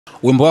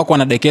Wimbo wako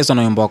Anadekezwa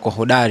na wimbo wako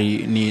Hodari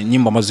ni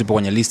nyimbo ambazo zipo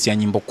kwenye list ya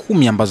nyimbo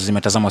 10 ambazo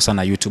zimetazamwa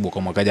sana YouTube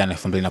kwa mwaka jana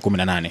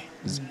 2018,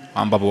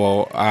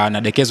 ambapo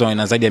Anadekezwa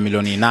ina zaidi ya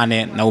milioni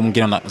 8 na huu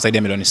mwingine una zaidi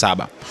ya milioni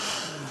 7.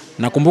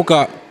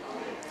 Nakumbuka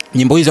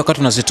nyimbo hizo wakati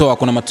unazitoa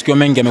kuna matukio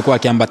mengi yamekuwa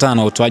yakiambatana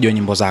na utoaji wa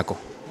nyimbo zako.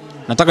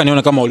 Nataka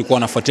nione kama ulikuwa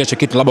unafuatilia hicho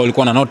kitu, labda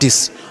ulikuwa na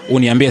notice,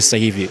 uniambie sasa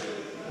hivi.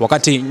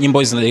 Wakati nyimbo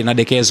hizo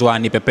Zinadekezwa,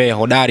 Nipepee,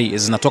 Hodari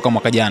zinatoka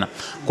mwaka jana,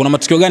 kuna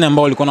matukio gani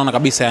ambayo ulikuwa unaona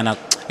kabisa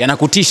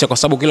yanakutisha kwa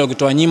sababu kila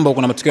ukitoa nyimbo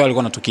kuna matukio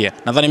yalikuwa yanatukia?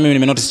 Nadhani mimi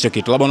nimenotice hicho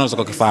kitu, labda unaweza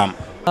kukifahamu.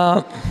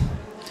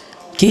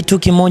 Kitu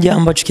kimoja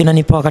ambacho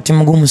kinanipa wakati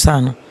mgumu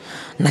sana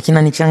na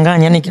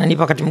kinanichanganya, yani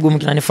kinanipa wakati mgumu,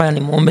 kinanifanya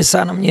nimuombe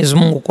sana Mwenyezi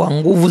Mungu kwa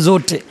nguvu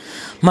zote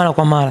mara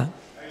kwa mara.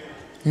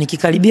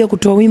 Nikikaribia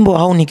kutoa wimbo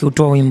au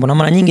nikiutoa wimbo, na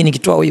mara nyingi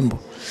nikitoa wimbo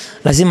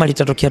lazima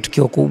litatokea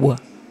tukio kubwa.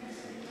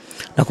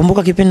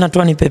 Nakumbuka kipindi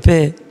natoa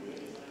Nipepee,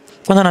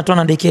 kwanza natoa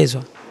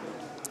Nadekezwa,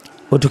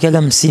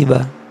 hutokea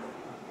msiba.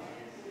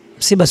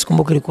 Msiba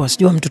sikumbuki ilikuwa,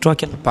 sijua mtoto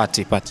wake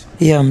Pati.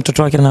 Yeah,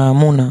 mtoto wake na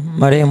Muna,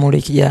 marehemu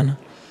yule kijana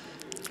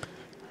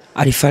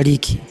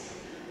alifariki.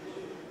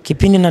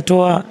 Kipindi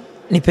natoa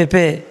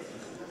Nipepee,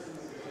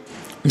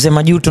 Mzee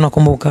Majuto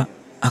nakumbuka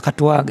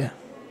akatuaga.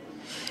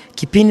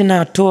 Kipindi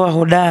natoa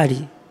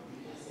Hodari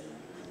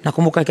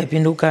nakumbuka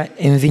ikapinduka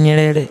MV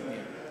Nyerere.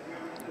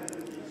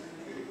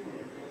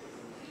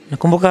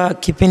 Nakumbuka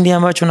kipindi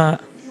ambacho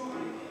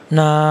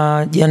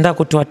najiandaa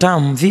kutoa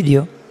Tamu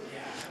video,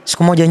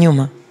 siku moja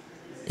nyuma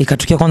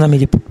ikatokea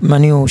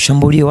kwanza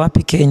shambulio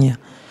wapi Kenya.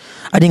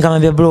 Hadi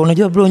nikamwambia bro,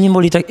 unajua bro,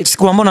 nyimbo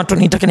siku ambayo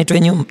nitaka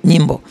nitoe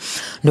nyimbo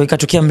ndio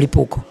ikatokea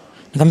mlipuko.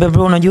 Nikamwambia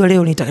bro, unajua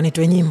leo nitaka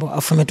nitoe nyimbo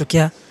afu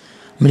umetokea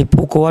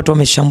mlipuko, watu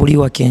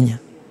wameshambuliwa Kenya.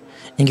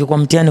 Ingekuwa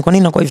mtihani, kwa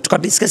nini na kwa hivi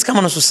tukadiscuss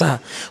kama nusu saa.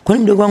 Kwa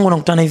nini mdogo wangu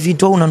unakutana hivi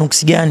vitu au una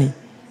nuksi gani?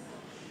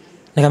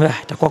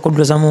 Nikamwambia itakuwa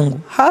kudra za Mungu.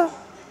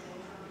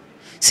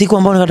 Siku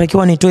ambayo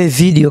nikatakiwa nitoe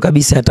video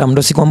kabisa ya Tamu,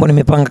 ndio siku ambayo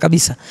nimepanga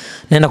kabisa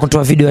naenda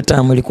kutoa video ya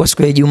Tamu, ilikuwa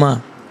siku ya Ijumaa.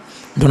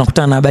 Ndio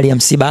nakutana na habari ya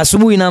msiba.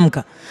 Asubuhi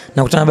naamka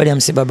nakutana na habari ya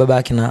msiba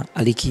babake na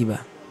Alikiba.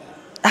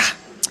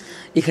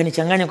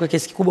 Ikanichanganya kwa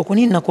kiasi kikubwa. Kwa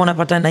nini nakuwa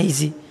napata na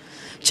hizi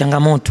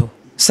changamoto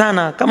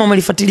sana? Kama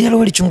umelifuatilia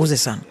leo lichunguze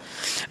sana.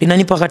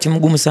 Linanipa wakati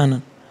mgumu sana.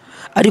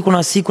 Hadi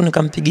kuna siku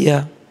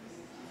nikampigia,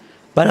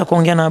 baada ya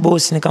kuongea na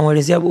bosi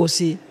nikamwelezea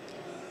bosi,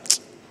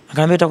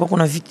 akaniambia itakuwa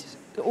kuna vitu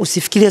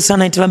usifikirie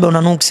sana eti labda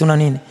una nuksi una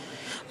nini.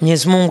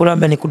 Mwenyezi Mungu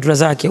labda ni kudra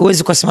zake.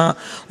 Huwezi kusema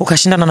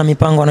ukashindana na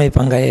mipango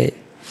anayoipanga yeye.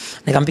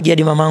 Nikampigia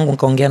hadi mamangu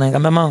nikaongea naye,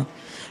 nikamwambia mama,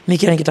 mimi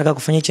kile nikitaka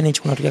kufanya hichi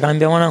nicho kuna tukio.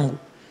 Akaniambia mwanangu,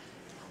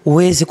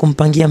 uwezi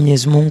kumpangia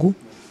Mwenyezi Mungu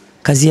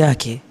kazi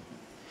yake.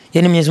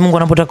 Yaani Mwenyezi Mungu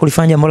anapotaka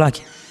kulifanya jambo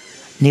lake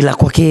ni la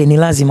kwake, ni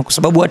lazima, kwa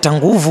sababu hata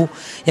nguvu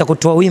ya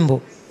kutoa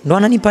wimbo ndo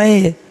ananipa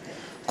yeye.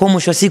 Kwa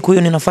mwisho wa siku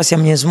hiyo ni nafasi ya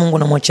Mwenyezi Mungu,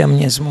 na mwachia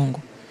Mwenyezi Mungu.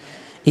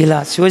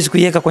 Ila siwezi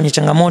kuiweka kwenye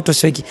changamoto,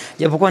 siweki.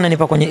 Japokuwa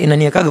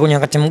inaniwekaga kwenye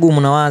wakati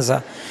mgumu,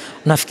 nawaza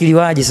nafikiri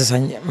waje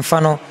sasa,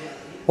 mfano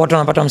watu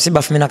wanapata msiba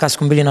afu mimi nakaa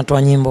siku 2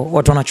 natoa nyimbo,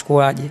 watu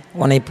wanachukuaje,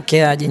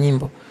 wanaipokeaje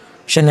nyimbo,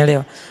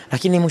 ushanielewa?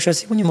 Lakini mwisho wa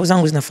siku nyimbo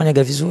zangu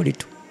zinafanyaga vizuri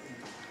tu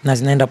na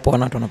zinaenda poa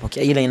na watu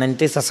wanapokea. Ila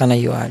inanitesa sana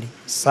hiyo hali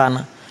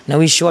sana, na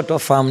wishi watu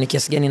wafahamu ni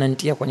kiasi gani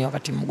inanitia kwenye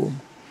wakati mgumu.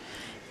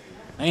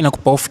 Na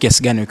inakupa hofu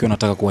kiasi gani ukiwa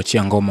unataka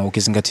kuachia ngoma,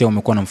 ukizingatia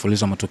umekuwa na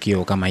mfululizo wa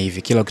matukio kama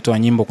hivi, kila ukitoa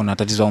nyimbo kuna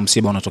tatizo au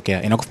msiba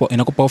unatokea?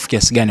 Inakupa hofu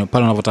kiasi gani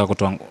pale unapotaka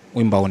kutoa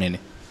wimbo au nini?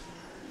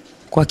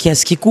 Kwa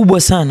kiasi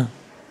kikubwa sana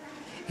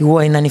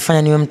huwa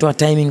inanifanya niwe mtu wa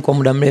timing kwa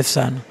muda mrefu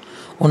sana.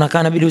 Unakaa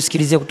inabidi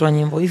usikilizie kutoa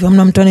nyimbo hivi,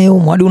 hamna mtu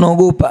anayeumwa hadi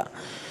unaogopa.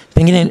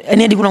 Pengine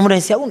yani hadi kuna muda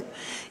nisia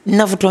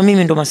ninavyotoa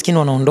mimi ndo maskini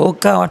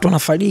wanaondoka, watu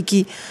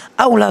wanafariki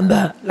au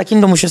labda, lakini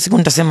ndo mwisho siku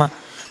nitasema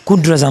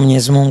kudra za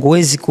Mwenyezi Mungu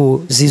huwezi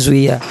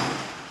kuzizuia.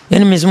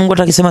 Yani Mwenyezi Mungu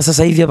atakisema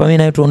sasa hivi hapa mimi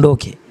na wewe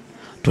tuondoke,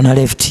 tuna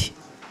left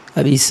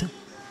kabisa.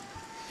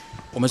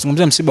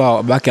 Umezungumzia msiba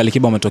wa babake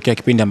Alikiba umetokea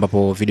kipindi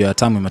ambapo video ya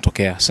Tamu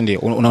imetokea, si ndio?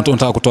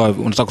 Unataka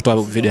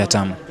kutoa video ya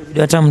Tamu.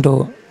 Video ya Tamu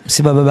ndo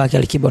msiba babake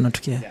Alikiba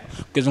unatokea.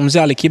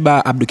 Ukizungumzia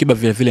Alikiba, Abdukiba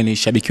vile ni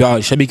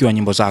shabiki wa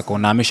nyimbo zako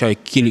na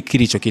ameshawekili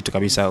hicho kitu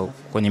kabisa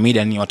kwenye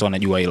media, ni watu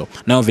wanajua hilo.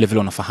 Nao vile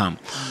unafahamu.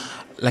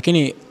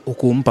 Lakini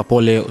hukumpa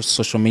pole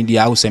social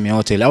media au sema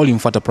yote ile, au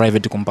ulimfuata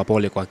private kumpa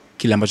pole kwa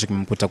kile ambacho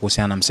kimemkuta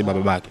kuhusiana na msiba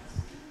babake?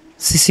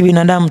 Sisi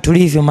binadamu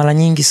tulivyo mara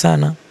nyingi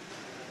sana,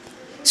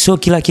 sio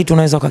kila kitu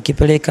unaweza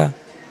ukakipeleka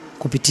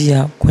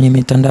kupitia kwenye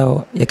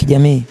mitandao ya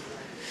kijamii.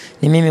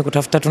 Ni mimi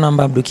kutafuta tu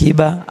namba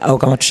Abdukiba, au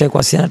kama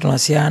tushaikuwasiliana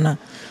tunawasiliana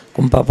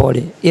kumpa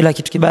pole. Ila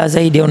kitu kibaya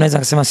zaidi au unaweza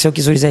kusema sio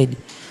kizuri zaidi,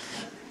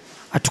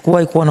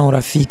 hatakuwahi kuwa na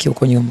urafiki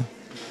huko nyuma.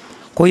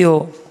 Kwa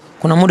hiyo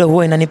kuna muda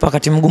huwa inanipa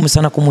wakati mgumu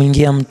sana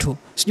kumuingia mtu.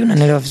 Sijui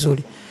unanielewa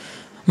vizuri.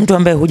 Mtu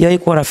ambaye hujawahi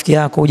kuwa rafiki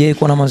yako, hujawahi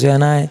kuwa na mazoea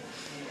naye,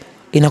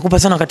 inakupa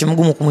sana wakati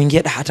mgumu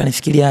kumuingia, hata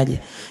nifikiriaje.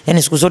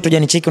 Yaani siku zote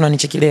hujanicheki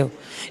unanicheki leo.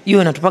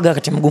 Hiyo inatupaga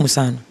wakati mgumu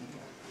sana.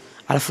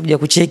 Alafu kuja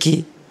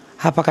kucheki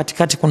hapa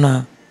katikati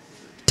kuna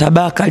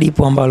tabaka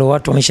lipo ambalo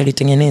watu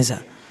wameshalitengeneza.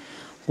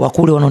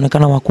 Wakule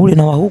wanaonekana wakule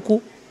na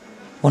wahuku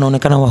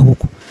wanaonekana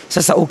wahuku.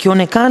 Sasa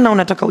ukionekana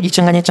unataka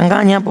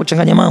ujichanganye hapo,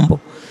 uchanganye mambo,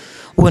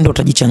 wewe ndio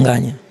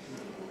utajichanganya.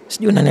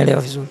 Sijui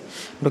unanielewa vizuri.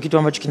 Ndio kitu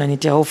ambacho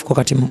kinanitia hofu kwa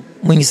wakati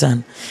mwingi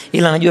sana.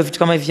 Ila najua vitu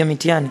kama hivi vya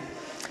mitihani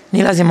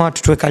ni lazima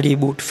watu tuwe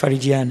karibu,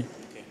 tufarijiane.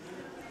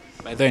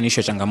 By the way, ni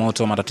issue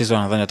changamoto, matatizo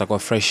nadhani yatakuwa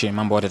fresh,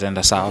 mambo yote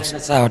yataenda sawa.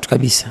 Sawa tu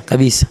kabisa.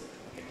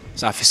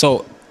 Safi.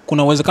 So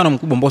kuna uwezekano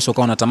mkubwa Mbosso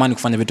ukawa unatamani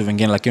kufanya vitu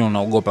vingine lakini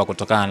unaogopa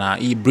kutokana na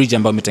hii bridge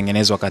ambayo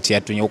imetengenezwa kati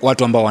yetu,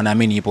 watu ambao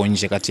wanaamini ipo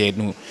nje kati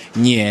yetu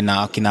nyie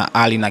na kina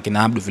Ali na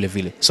kina Abdu vile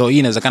vile. So hii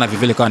inawezekana vile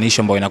vile kawa ni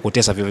issue ambayo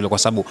inakutesa vile vile, kwa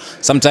sababu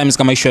sometimes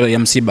kama issue ya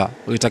msiba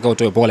ulitaka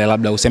utoe pole,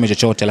 labda useme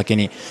chochote,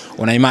 lakini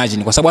una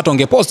imagine kwa sababu hata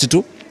ungepost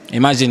tu,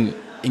 imagine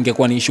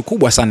ingekuwa ni issue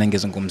kubwa sana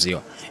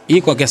ingezungumziwa.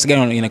 Hii kwa kiasi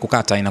gani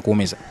inakukata,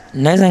 inakuumiza?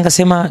 Naweza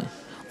nikasema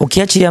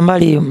ukiachilia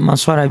mbali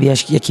masuala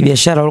ya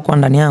kibiashara ulikuwa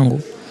ndani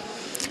yangu,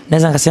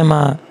 naweza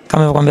nikasema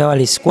kama nilivyokuambia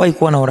awali, sikuwahi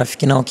kuwa na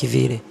urafiki nao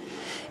kivile.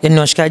 Yaani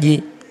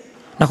washikaji,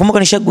 nakumbuka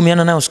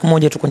nishagumiana nao siku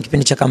moja tu kwenye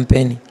kipindi cha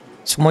kampeni.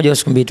 Siku moja au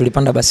siku mbili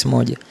tulipanda basi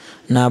moja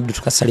na Abdu,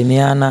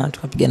 tukasalimiana,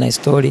 tukapiga na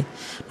story.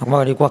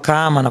 Nakumbuka ilikuwa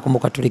kama,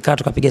 nakumbuka tulikaa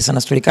tukapiga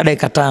sana story kada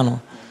dakika 5.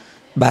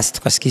 Basi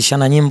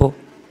tukasikilishana nyimbo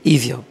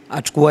hivyo.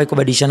 Hatukuwahi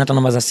kubadilishana hata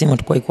namba za simu,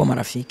 hatukuwahi kuwa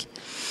marafiki.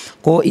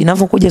 Kwa hiyo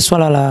inapokuja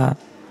swala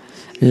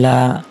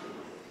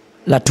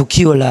la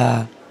tukio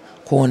la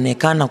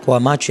kuonekana kwa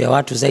macho ya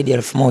watu zaidi ya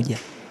 1000,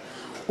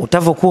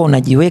 utavokuwa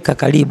unajiweka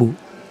karibu,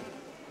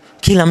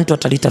 kila mtu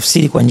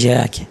atalitafsiri kwa njia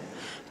yake.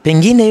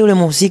 Pengine yule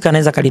mhusika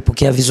anaweza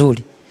kalipokea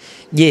vizuri.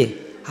 Je,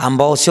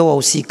 ambao sio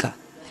wahusika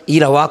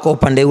ila wako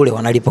upande ule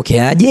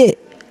wanalipokeaje?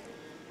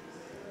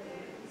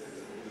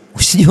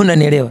 Usije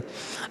unanielewa.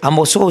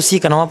 Ambao sio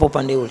wahusika na wapo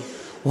upande ule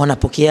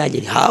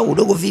wanapokeaje?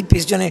 Udogo vipi?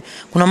 Sio,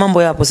 kuna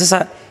mambo yapo.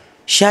 Sasa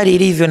shari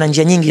ilivyo na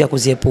njia nyingi ya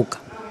kuziepuka.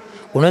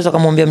 Unaweza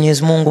kumwombea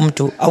Mwenyezi Mungu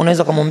mtu, au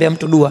unaweza kumwombea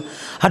mtu dua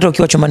hata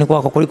ukiwa chumbani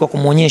kwako, kuliko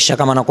kumuonyesha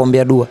kama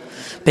anakuombea dua.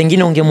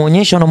 Pengine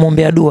ungemuonyesha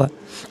unamwombea dua,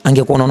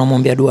 angekuwa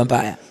unamwombea dua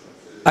mbaya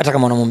hata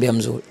kama unamwombea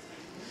mzuri.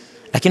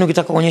 Lakini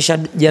ukitaka kuonyesha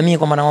jamii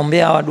kwamba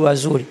naombea hawa dua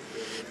nzuri,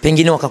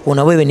 pengine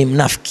wakakuona wewe ni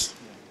mnafiki.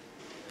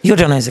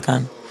 Yote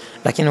yanawezekana.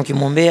 Lakini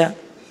ukimwombea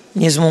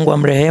Mwenyezi Mungu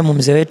amrehemu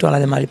mzee wetu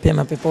alale mahali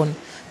pema peponi,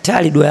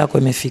 tayari dua yako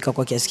imefika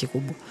kwa kiasi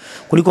kikubwa.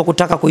 Kuliko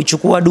kutaka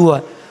kuichukua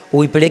dua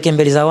uipeleke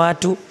mbele za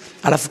watu,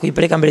 alafu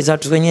kuipeleka mbele za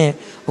watu wenyewe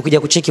ukija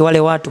kucheki wale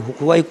watu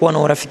hukuwahi kuwa na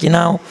urafiki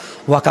nao,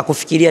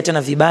 wakakufikiria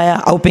tena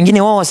vibaya, au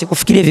pengine wao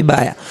wasikufikirie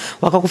vibaya,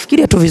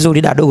 wakakufikiria tu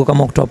vizuri dogo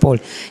kama kutoa pole.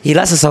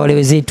 Ila sasa wale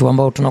wezetu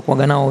ambao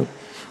tunakuaga nao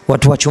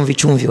watu wa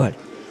chumvi wale,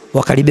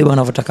 wakalibeba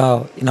wanavyotaka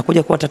wao,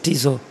 inakuja kuwa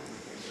tatizo.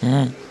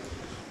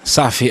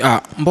 Safi.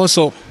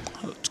 Mbosso,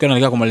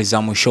 tukiendelea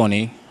kumaliza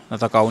mwishoni,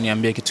 nataka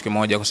uniambie kitu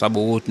kimoja, kwa sababu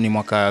huu ni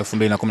mwaka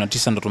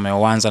 2019 ndo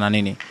tumeanza na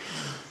nini.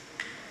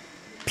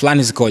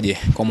 Plani zikoje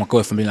kwa mwaka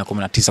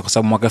 2019, kwa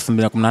sababu mwaka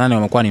 2018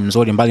 umekuwa ni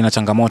mzuri mbali na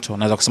changamoto.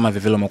 Naweza kusema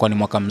vile umekuwa ni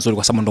mwaka mzuri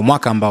kwa sababu ndo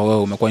mwaka ambao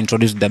wewe umekuwa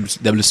introduced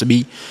WCB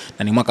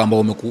na ni mwaka ambao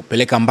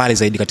umekupeleka mbali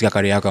zaidi katika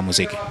career yako ya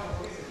muziki.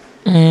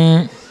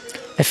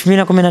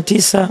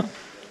 2019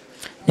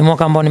 ni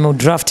mwaka ambao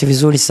nimeudraft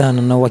vizuri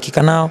sana na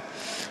uhakika nao,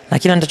 na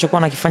kila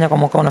nitachokuwa nakifanya kwa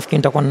mwaka huu nafikiri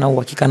nitakuwa na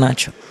uhakika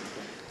nacho.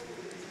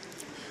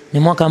 Ni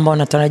mwaka ambao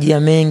natarajia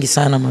mengi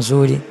sana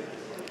mazuri,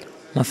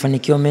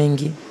 mafanikio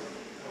mengi.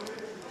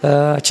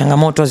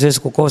 Changamoto haziwezi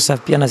kukosa,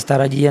 pia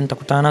nazitarajia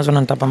nitakutana nazo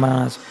na nitapambana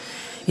nazo.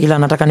 Ila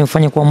nataka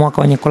niufanye kwa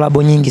mwaka wenye collab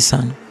nyingi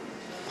sana.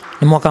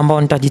 Ni mwaka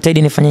ambao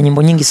nitajitahidi nifanye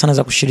nyimbo nyingi sana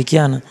za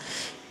kushirikiana,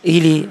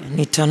 ili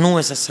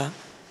nitanue sasa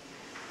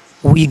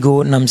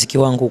wigo na muziki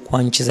wangu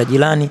kwa nchi za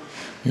jirani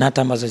na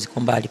hata ambazo ziko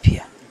mbali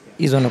pia.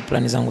 Hizo ndo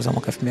plani zangu za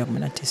mwaka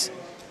 2019.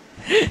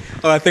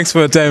 Alright, thanks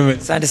for your time.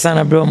 Asante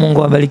sana bro, Mungu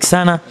awabariki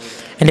sana.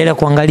 Endelea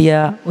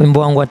kuangalia wimbo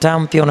wangu wa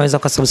Tamu, pia unaweza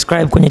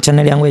kusubscribe kwenye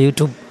channel yangu ya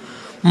YouTube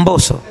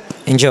Mbosso.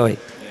 Enjoy.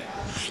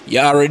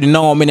 You already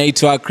know, mimi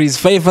naitwa Chris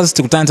Favors.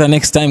 Tukutane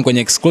next time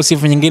kwenye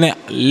exclusive nyingine.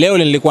 Leo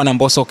nilikuwa na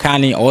Mbosso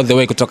Kani all the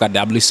way kutoka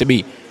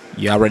WCB.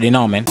 You already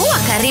know, man. Kuwa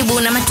karibu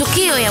na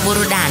matukio ya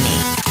burudani,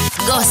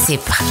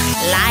 gossip,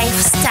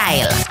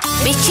 lifestyle,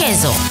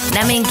 michezo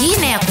na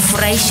mengine ya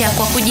kufurahisha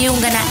kwa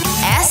kujiunga na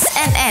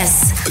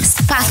SNS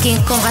Sparking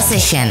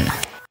Conversation.